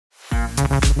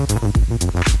You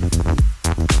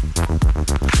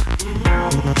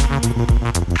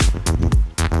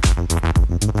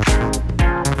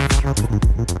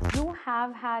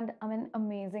have had an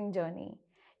amazing journey.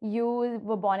 You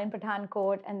were born in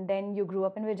Pathankot and then you grew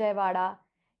up in Vijayawada.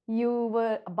 You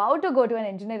were about to go to an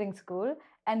engineering school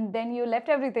and then you left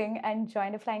everything and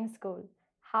joined a flying school.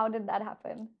 How did that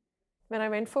happen? When I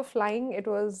went for flying, it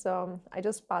was, I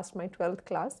just passed my 12th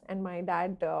class and my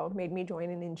dad made me join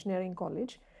an engineering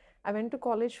college. I went to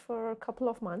college for a couple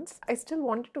of months. I still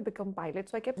wanted to become pilot,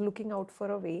 so I kept looking out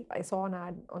for a way. I saw an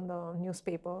ad on the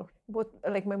newspaper. Both,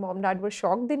 like my mom and dad were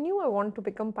shocked. They knew I wanted to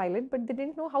become pilot, but they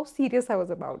didn't know how serious I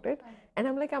was about it. And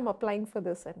I'm like, I'm applying for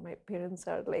this. And my parents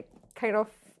are like, kind of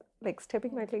like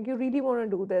stepping back, like, you really want to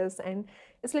do this? And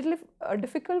it's a little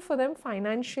difficult for them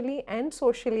financially and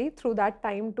socially through that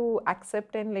time to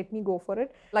accept and let me go for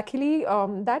it. Luckily,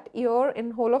 that year in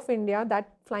whole of India,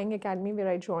 that flying academy where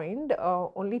I joined,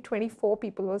 only 24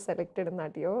 people were selected in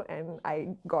that year, and I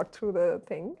got through the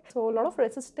thing. So a lot of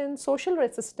resistance, social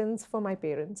resistance for my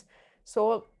parents.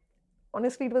 So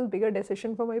honestly, it was a bigger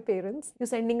decision for my parents. You're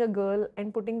sending a girl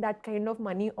and putting that kind of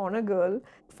money on a girl.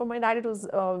 For my dad, it was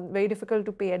very difficult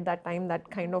to pay at that time, that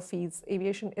kind of fees.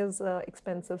 Aviation is an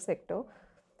expensive sector.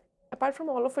 Apart from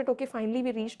all of it, okay, finally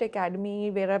we reached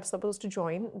academy where I'm supposed to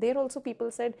join. There also people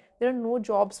said there are no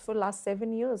jobs for last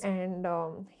 7 years. And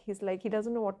he's like, he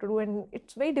doesn't know what to do. And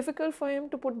it's very difficult for him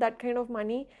to put that kind of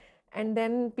money. And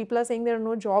then people are saying there are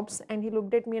no jobs. And he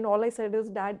looked at me and all I said is,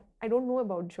 Dad, I don't know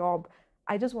about job.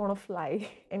 I just want to fly.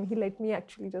 And he let me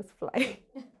actually just fly.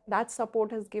 That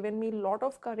support has given me a lot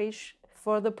of courage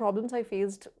for the problems I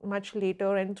faced much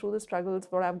later and through the struggles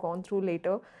what I've gone through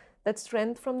later. That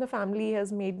strength from the family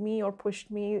has made me or pushed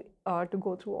me to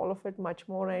go through all of it much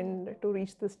more and to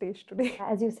reach this stage today.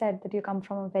 As you said that you come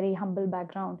from a very humble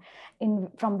background,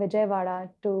 from Vijayawada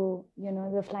to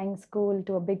the flying school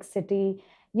to a big city,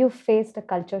 you faced a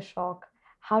culture shock.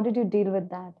 How did you deal with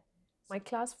that? My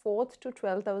class 4th to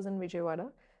 12th, I was in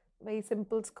Vijayawada. Very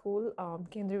simple school,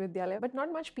 Kendriya Vidyalaya. But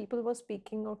not much people were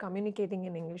speaking or communicating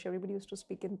in English. Everybody used to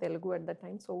speak in Telugu at that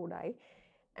time, so would I.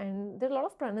 And there are a lot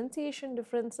of pronunciation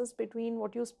differences between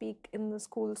what you speak in the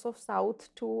schools of South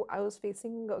to I was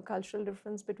facing a cultural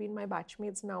difference between my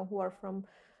batchmates now who are from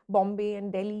Bombay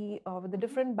and Delhi with the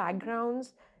different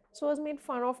backgrounds. So I was made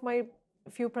fun of my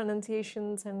few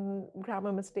pronunciations and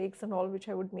grammar mistakes and all which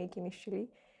I would make initially.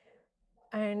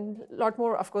 And a lot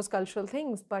more, of course, cultural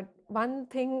things. But one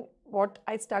thing, what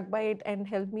I stuck by it and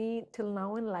helped me till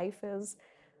now in life is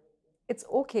it's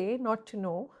okay not to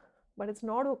know, but it's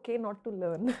not okay not to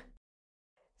learn.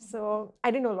 So I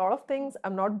didn't know a lot of things.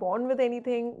 I'm not born with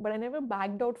anything, but I never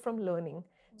backed out from learning.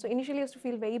 So initially I used to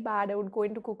feel very bad. I would go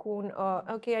into cocoon.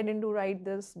 Okay, I didn't do right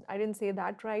this. I didn't say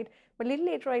that right. But little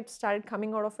later I started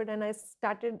coming out of it and I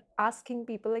started asking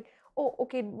people like, oh,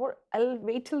 okay, I'll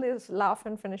wait till they laugh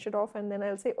and finish it off. And then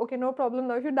I'll say, okay, no problem.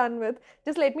 Now if you're done with,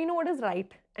 just let me know what is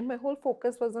right. And my whole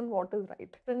focus was on what is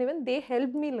right. And even they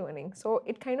helped me learning. So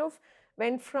it kind of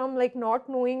went from like not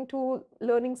knowing to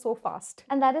learning so fast.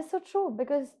 And that is so true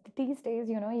because these days,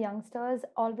 youngsters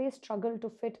always struggle to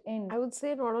fit in. I would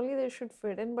say not only they should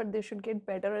fit in, but they should get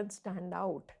better and stand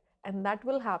out. And that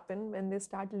will happen when they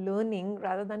start learning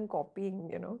rather than copying,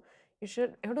 You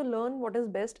have to learn what is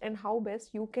best and how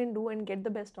best you can do and get the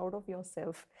best out of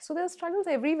yourself. So there are struggles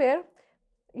everywhere.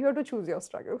 You have to choose your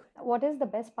struggle. What is the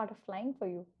best part of flying for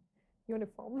you?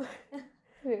 Uniform.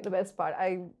 The best part.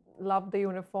 I love the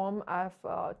uniform. I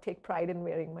take pride in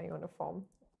wearing my uniform.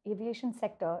 Aviation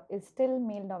sector is still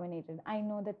male dominated. I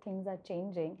know that things are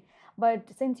changing, but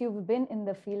since you've been in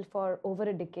the field for over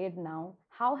a decade now,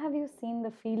 how have you seen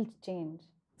the field change?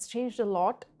 It's changed a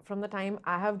lot from the time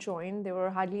I have joined. There were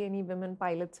hardly any women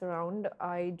pilots around.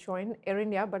 I joined Air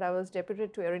India, but I was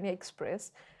deputed to Air India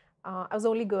Express. I was the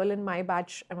only girl in my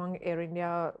batch among Air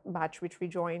India batch which we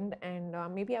joined, and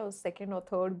maybe I was second or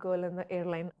third girl in the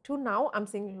airline. To now, I'm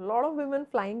seeing a lot of women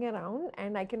flying around,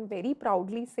 and I can very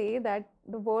proudly say that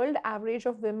the world average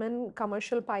of women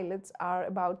commercial pilots are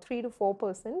about 3 to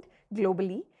 4%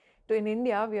 globally. To in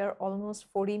India, we are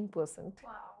almost 14%.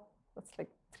 Wow. That's like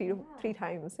three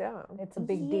times, yeah. It's a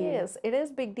big deal. Yes, it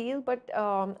is big deal, but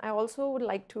I also would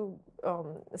like to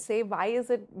say why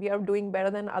is it we are doing better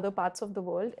than other parts of the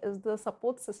world is the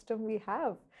support system we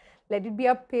have. Let it be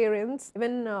our parents,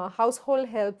 even household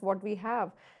help, what we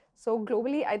have. So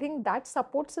globally, I think that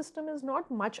support system is not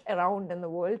much around in the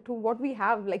world to what we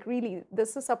have. Like really,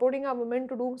 this is supporting our women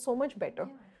to do so much better.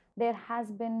 Yeah. There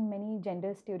has been many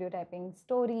gender stereotyping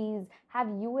stories. Have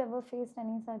you ever faced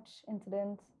any such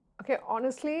incidents? Okay,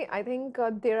 honestly, I think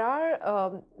there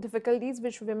are difficulties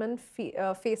which women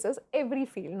faces every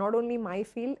field, not only my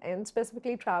field and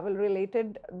specifically travel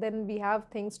related. Then we have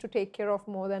things to take care of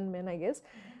more than men, I guess.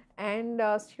 And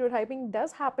stereotyping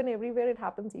does happen everywhere. It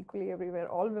happens equally everywhere.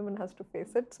 All women has to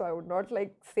face it. So I would not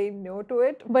like say no to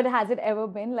it. But has it ever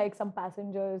been like some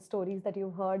passenger stories that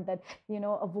you've heard that,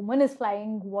 a woman is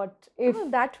flying? What if? No,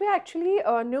 that way actually,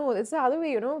 no, it's the other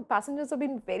way. Passengers have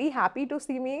been very happy to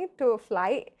see me to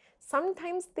fly.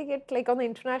 Sometimes they get like on the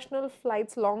international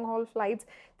flights, long haul flights,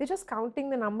 they're just counting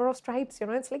the number of stripes.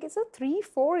 It's like, it's a 3,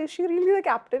 4. Is she really the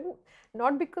captain?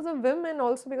 Not because of women,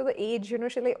 also because of age.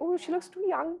 She's like, oh, she looks too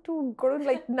young to go to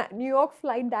like New York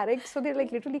flight direct. So they're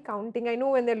like literally counting. I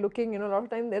know when they're looking, a lot of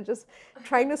time they're just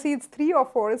trying to see it's 3 or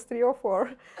 4, it's 3 or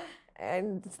 4.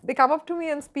 And they come up to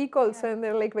me and speak also, and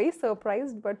they're like very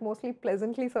surprised, but mostly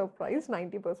pleasantly surprised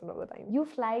 90% of the time. You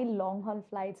fly long haul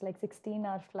flights, like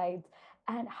 16-hour flights.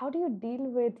 And how do you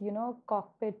deal with,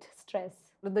 cockpit stress?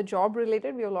 With the job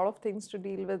related, we have a lot of things to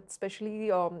deal with,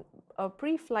 especially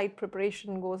pre-flight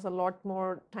preparation goes a lot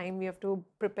more time. We have to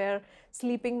prepare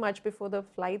sleeping much before the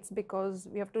flights because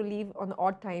we have to leave on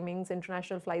odd timings.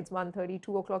 International flights, 1:30,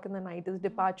 2 o'clock in the night is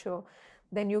departure.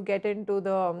 Then you get into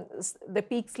the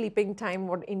peak sleeping time,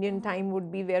 what Indian time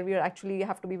would be, where we actually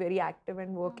have to be very active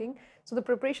and working. So the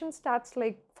preparation starts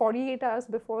like 48 hours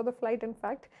before the flight, in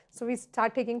fact. So we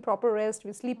start taking proper rest.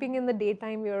 We're sleeping in the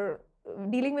daytime. We're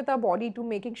dealing with our body to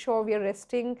making sure we are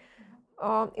resting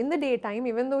in the daytime,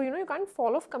 even though you can't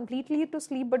fall off completely to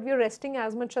sleep, but we are resting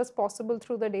as much as possible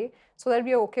through the day so that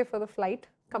we are okay for the flight,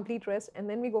 complete rest, and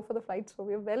then we go for the flight. So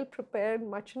we are well prepared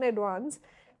much in advance,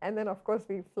 and then of course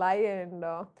we fly. And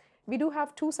we do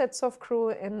have 2 sets of crew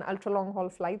in ultra long haul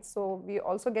flights, so we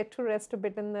also get to rest a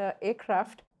bit in the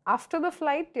aircraft. After the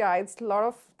flight, yeah, it's a lot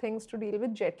of things to deal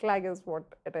with. Jet lag is what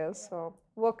it is. So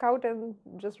workout and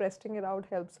just resting it out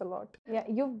helps a lot. Yeah,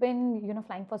 you've been,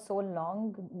 flying for so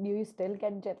long. Do you still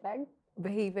get jet lag?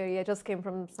 Very, very. I just came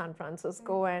from San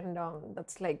Francisco, and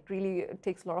that's like really, it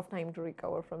takes a lot of time to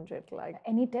recover from jet lag.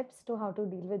 Any tips to how to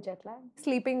deal with jet lag?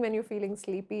 Sleeping when you're feeling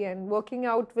sleepy, and working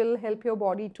out will help your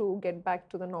body to get back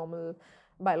to the normal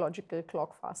biological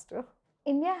clock faster.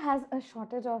 India has a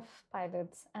shortage of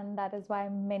pilots, and that is why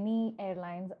many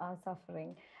airlines are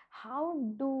suffering. How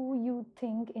do you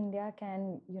think India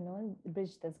can,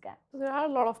 bridge this gap? There are a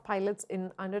lot of pilots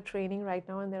under training right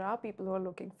now, and there are people who are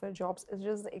looking for jobs. It's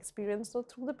just the experience. So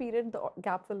through the period, the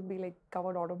gap will be like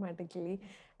covered automatically.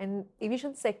 And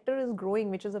aviation sector is growing,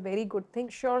 which is a very good thing.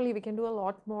 Surely we can do a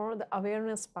lot more. The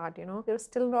awareness part, there's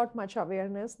still not much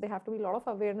awareness. There have to be a lot of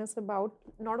awareness about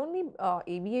not only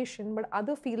aviation, but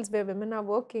other fields where women are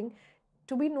working,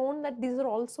 to be known that these are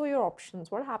also your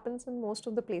options. What happens in most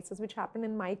of the places, which happened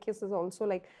in my case, is also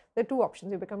like the 2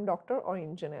 options: you become doctor or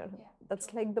engineer. Yeah.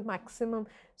 That's like the maximum.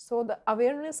 So the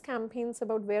awareness campaigns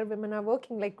about where women are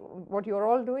working, like what you're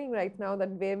all doing right now, that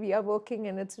where we are working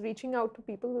and it's reaching out to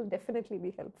people, will definitely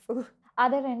be helpful. Are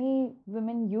there any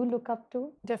women you look up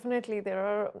to? Definitely, there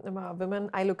are women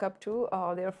I look up to.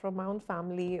 They're from my own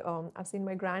family. I've seen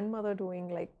my grandmother doing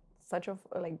like such of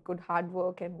like good hard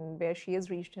work, and where she has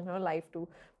reached in her life. To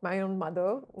my own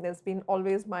mother, there's been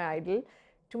always my idol.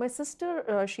 To my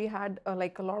sister, she had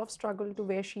like a lot of struggle to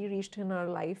where she reached in her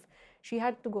life. She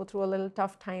had to go through a little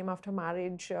tough time after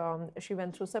marriage. She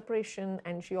went through separation,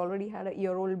 and she already had a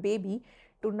year-old baby.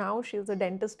 To now she's a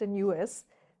dentist in US.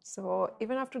 So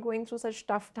even after going through such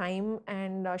tough time,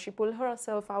 and she pulled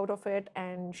herself out of it,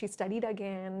 and she studied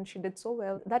again, she did so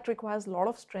well. That requires a lot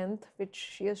of strength, which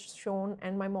she has shown.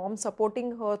 And my mom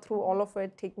supporting her through all of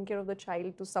it, taking care of the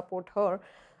child to support her,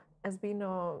 has been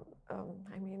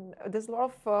I mean, there's a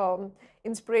lot of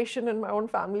inspiration in my own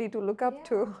family to look up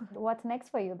to. What's next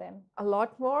for you then? A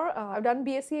lot more. I've done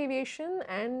BSc Aviation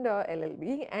and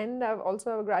LLB, and I've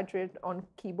also graduated on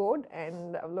keyboard,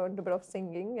 and I've learned a bit of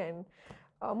singing and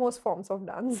most forms of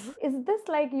dance. Is this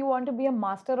like you want to be a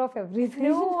master of everything?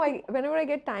 No, whenever I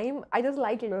get time, I just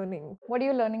like learning. What are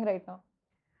you learning right now?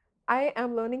 I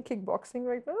am learning kickboxing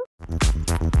right now.